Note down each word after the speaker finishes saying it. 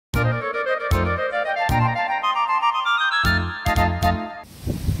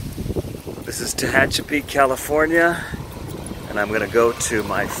is Tehachapi, California, and I'm gonna go to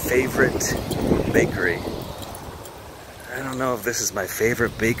my favorite bakery. I don't know if this is my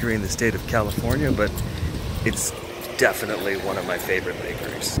favorite bakery in the state of California, but it's definitely one of my favorite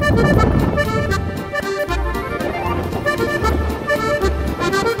bakeries. The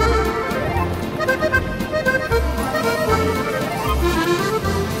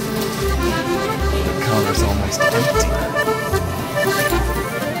counter's almost empty.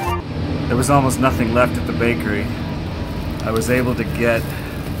 There was almost nothing left at the bakery. I was able to get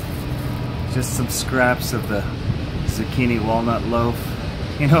just some scraps of the zucchini walnut loaf.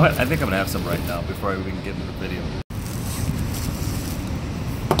 You know what? I think I'm gonna have some right now before we can get into the video.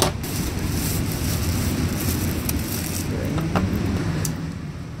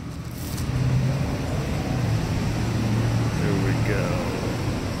 There we go.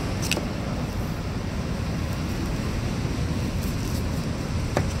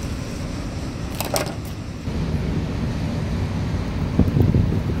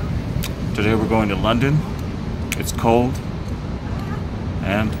 Today we're going to London. It's cold,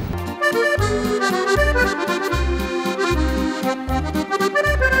 and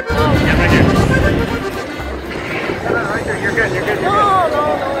you're good. You're good. No.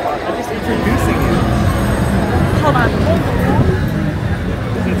 I'm just introducing you. Hold on.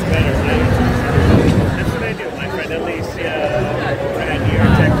 It's better. That's what I do. My friend Alicia, and your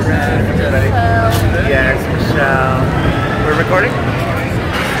tech friend, everybody. Yes, Michelle. We're recording?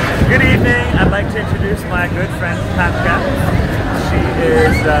 Good evening. I'd like to introduce my good friend Patka. She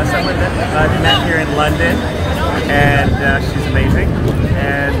is someone that I've met here in London, and she's amazing.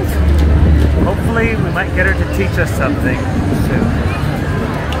 And hopefully we might get her to teach us something soon.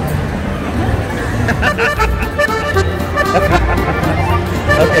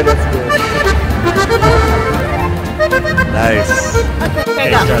 Okay, that's good. Nice.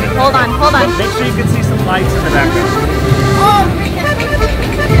 Okay, go. Hold on. Well, make sure you can see some lights in the background. Oh,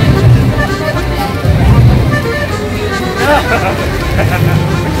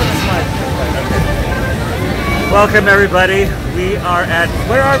 Welcome everybody. We are at,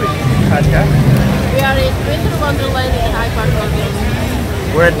 where are we, Katka? we are in Winter Wonderland in Hyde Park Winter.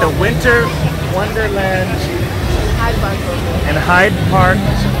 We're at the Winter Wonderland Hyde Park Winter. in Hyde Park,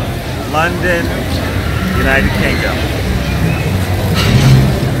 London, United Kingdom.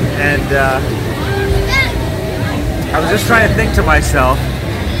 And I was just trying to think to myself,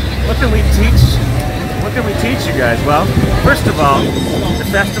 what can we teach? What can we teach you guys? Well, first of all, the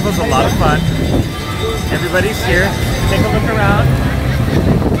festival's a lot of fun. Everybody's here. Take a look around.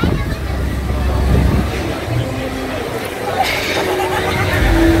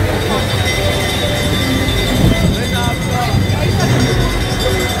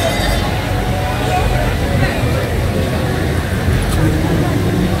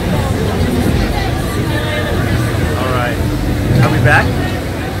 All right. Are we back?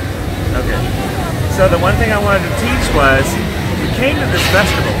 Okay. So the one thing I wanted to teach was, we came to this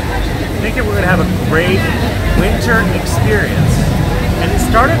festival thinking we're going to have a great winter experience. And it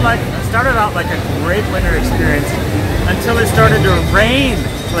started out like a great winter experience until it started to rain,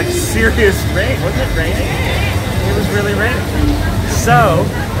 like serious rain. Wasn't it raining? It was really raining. So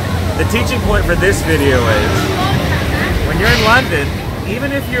the teaching point for this video is, when you're in London,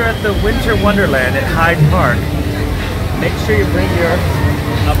 even if you're at the Winter Wonderland at Hyde Park, make sure you bring your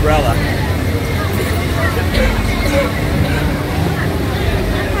umbrella.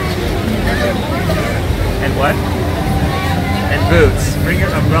 And what? And boots. Bring your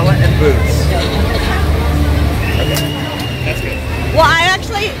umbrella and boots. Okay, that's good. Well, I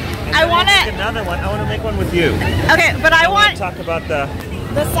want to make another one. I want to make one with you. Okay, but I want to talk about the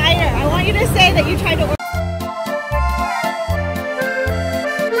cider. I want you to say that you tried to order.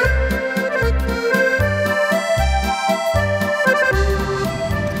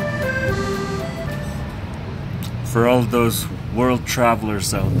 For all those world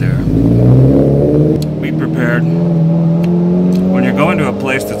travelers out there, be prepared. When you're going to a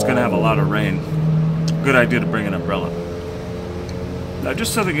place that's going to have a lot of rain, good idea to bring an umbrella. Now,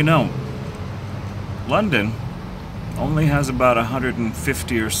 just so that you know, London only has about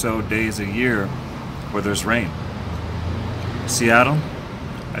 150 or so days a year where there's rain. Seattle,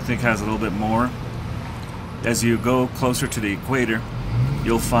 I think, has a little bit more. As you go closer to the equator,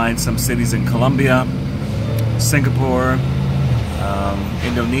 you'll find some cities in Colombia, Singapore,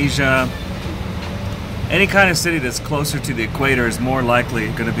 Indonesia. Any kind of city that's closer to the equator is more likely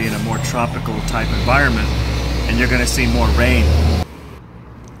going to be in a more tropical type environment, and you're going to see more rain.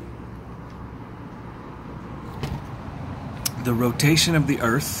 The rotation of the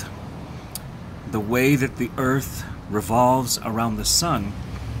Earth, the way that the Earth revolves around the sun,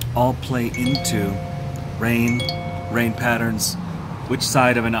 all play into rain patterns, which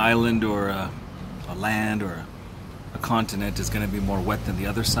side of an island or a land or a continent is going to be more wet than the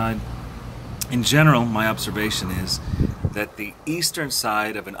other side. In general, my observation is that the eastern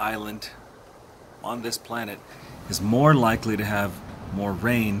side of an island on this planet is more likely to have more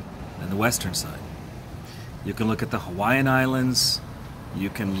rain than the western side. You can look at the Hawaiian Islands, you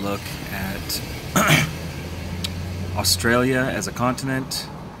can look at Australia as a continent.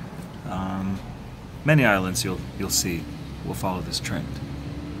 Many islands you'll see will follow this trend.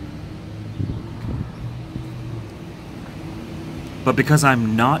 But because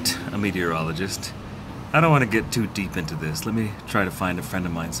I'm not a meteorologist, I don't want to get too deep into this. Let me try to find a friend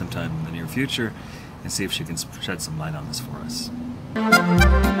of mine sometime in the near future and see if she can shed some light on this for us.